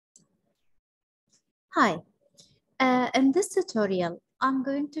Hi, in this tutorial, I'm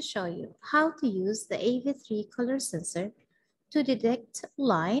going to show you how to use the EV3 color sensor to detect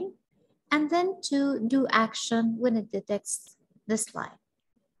line and then to do action when it detects this line.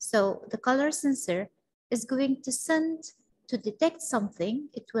 So the color sensor is going to detect something,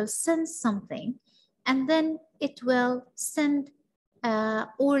 it will sense something, and then it will send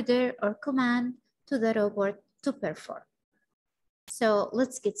order or command to the robot to perform. So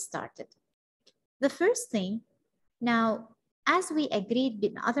let's get started. The first thing, now, as we agreed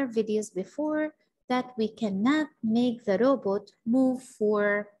in other videos before, that we cannot make the robot move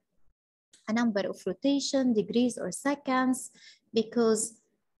for a number of rotation, degrees, or seconds, because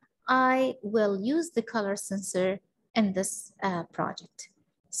I will use the color sensor in this project.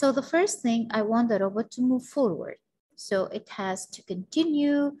 So the first thing, I want the robot to move forward. So it has to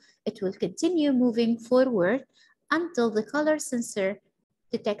continue, it will continue moving forward until the color sensor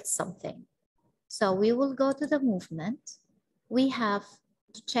detects something. So we will go to the movement. We have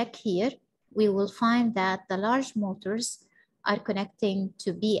to check here. We will find that the large motors are connecting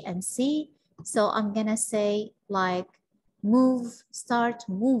to B and C. So I'm gonna say like move, start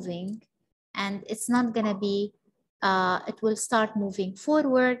moving, and it's not gonna be, it will start moving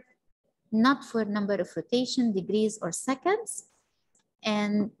forward, not for number of rotation, degrees, or seconds.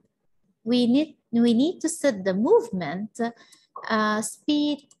 And we need to set the movement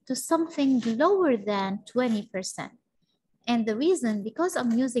speed to something lower than 20%. And the reason, because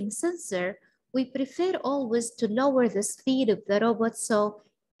I'm using sensor, we prefer always to lower the speed of the robot, so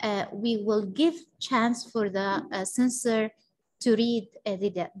we will give chance for the sensor to read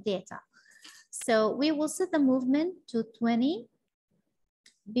the data. So we will set the movement to 20.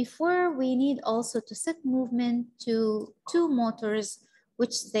 Before, we need also to set movement to two motors,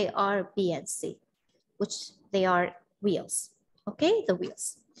 which they are B and C, which they are wheels. Okay, the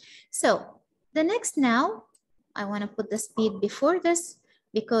wheels. So the next now, I want to put the speed before this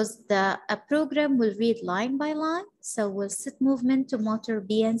because a program will read line by line. So we'll set movement to motor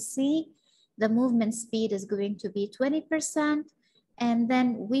B and C. The movement speed is going to be 20%, and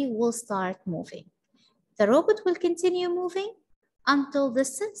then we will start moving. The robot will continue moving until the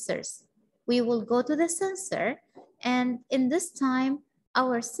sensors. We will go to the sensor, and in this time,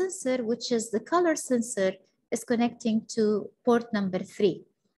 our sensor, which is the color sensor, is connecting to port number 3.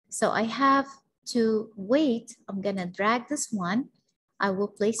 So I have to wait. I'm gonna drag this one. I will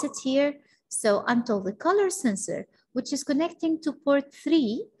place it here. So until the color sensor, which is connecting to port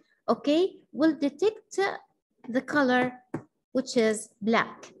 3, okay, will detect the color, which is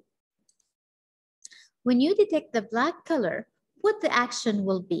black. When you detect the black color, what the action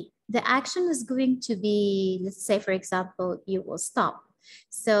will be? The action is going to be, let's say, for example, you will stop.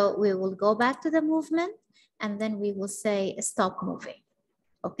 So we will go back to the movement, and then we will say stop moving.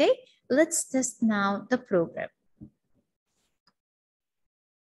 Okay, let's test now the program.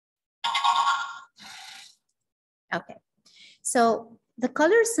 Okay, so the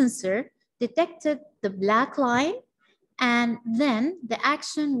color sensor detected the black line, and then the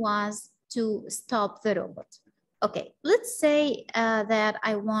action was to stop the robot. Okay, let's say that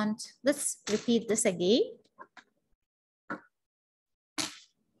let's repeat this again.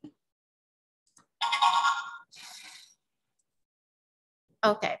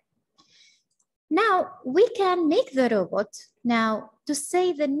 Okay. Now we can make the robot now to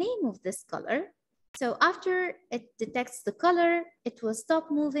say the name of this color. So after it detects the color, it will stop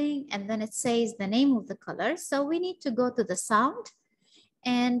moving, and then it says the name of the color. So we need to go to the sound.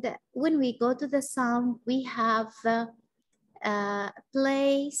 And when we go to the sound, we have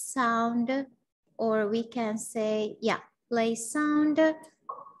play sound, or we can say, yeah, play sound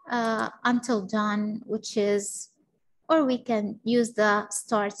until done, which is, or we can use the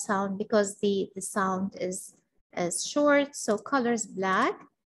start sound because the sound is short, so colors black.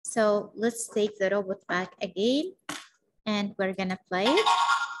 So let's take the robot back again, and we're gonna play it.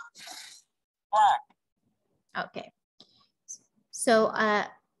 Okay. So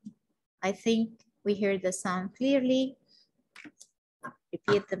I think we hear the sound clearly.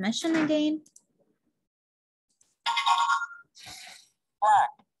 Repeat the mission again.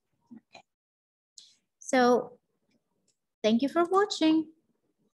 Okay. So thank you for watching.